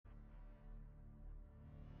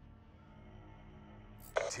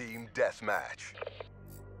Team deathmatch.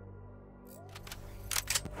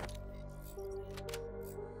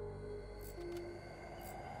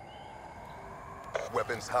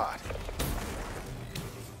 Weapons hot.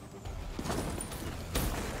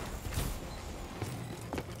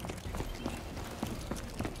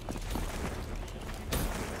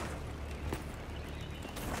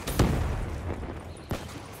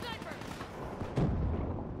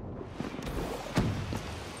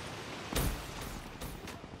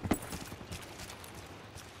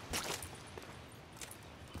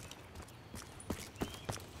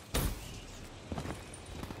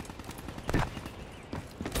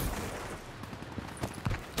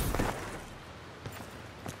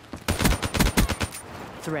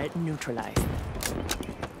 Threat neutralized.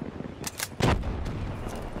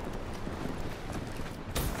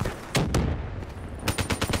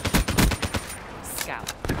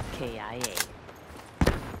 Scout, KIA.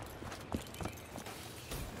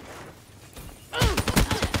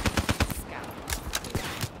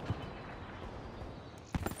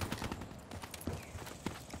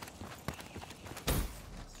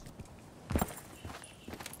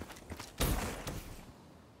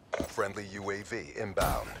 Friendly UAV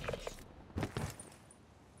inbound.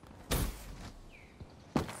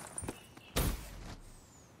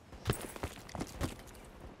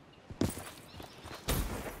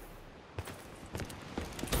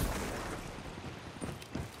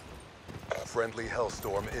 Friendly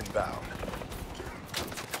Hellstorm inbound.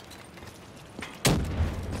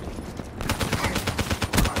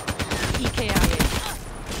 EKIA.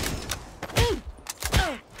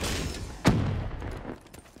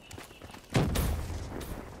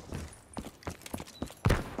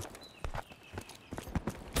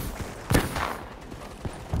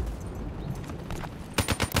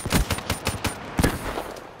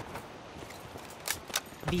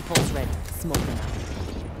 V-pulse ready. Smoking out.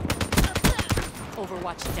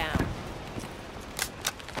 Overwatch down.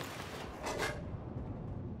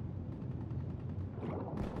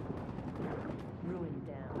 Ruin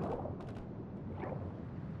down.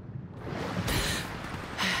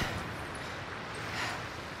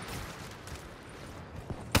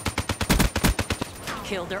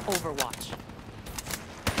 Kill their Overwatch.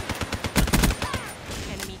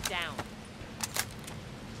 Enemy down.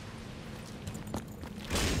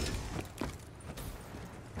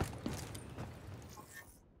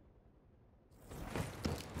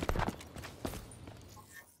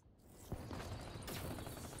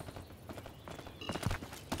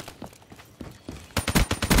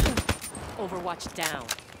 Overwatch down.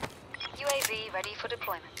 UAV ready for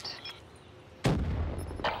deployment.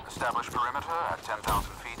 Establish perimeter at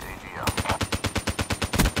 10,000 feet AGL.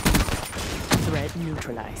 Threat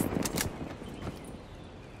neutralized.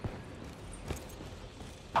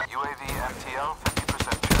 UAV MTL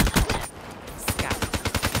 50% check. Scout.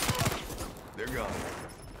 They're gone.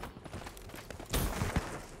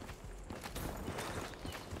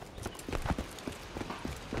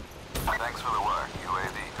 Thanks for the work,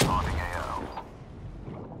 UAV taunting AO.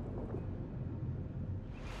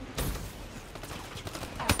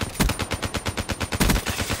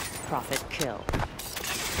 Profit kill.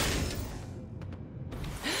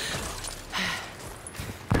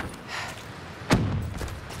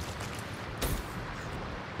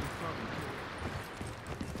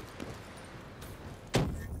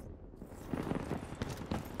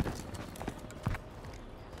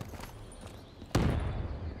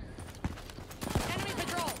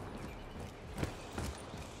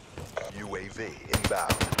 UAV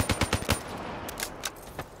inbound.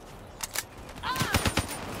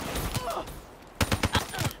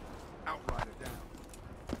 Outrider down.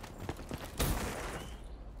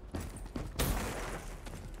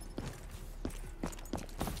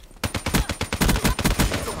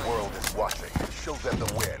 The world is watching. Show them the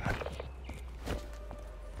win.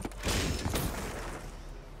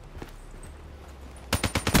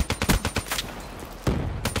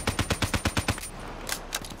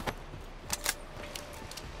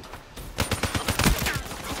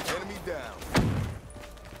 Enemy down.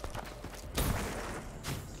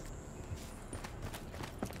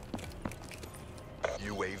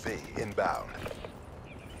 UAV inbound.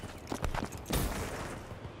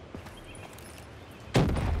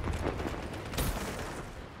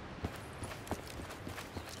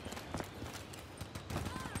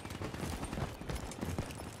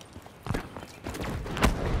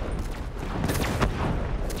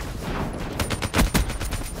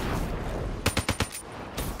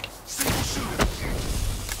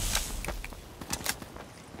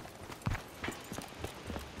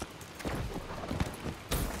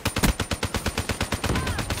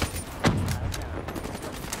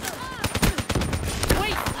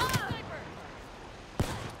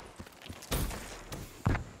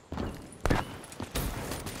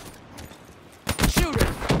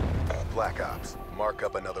 Black Ops. Mark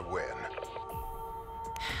up another win.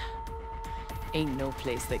 Ain't no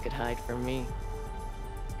place they could hide from me.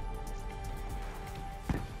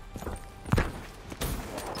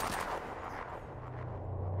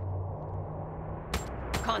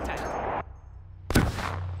 Contact.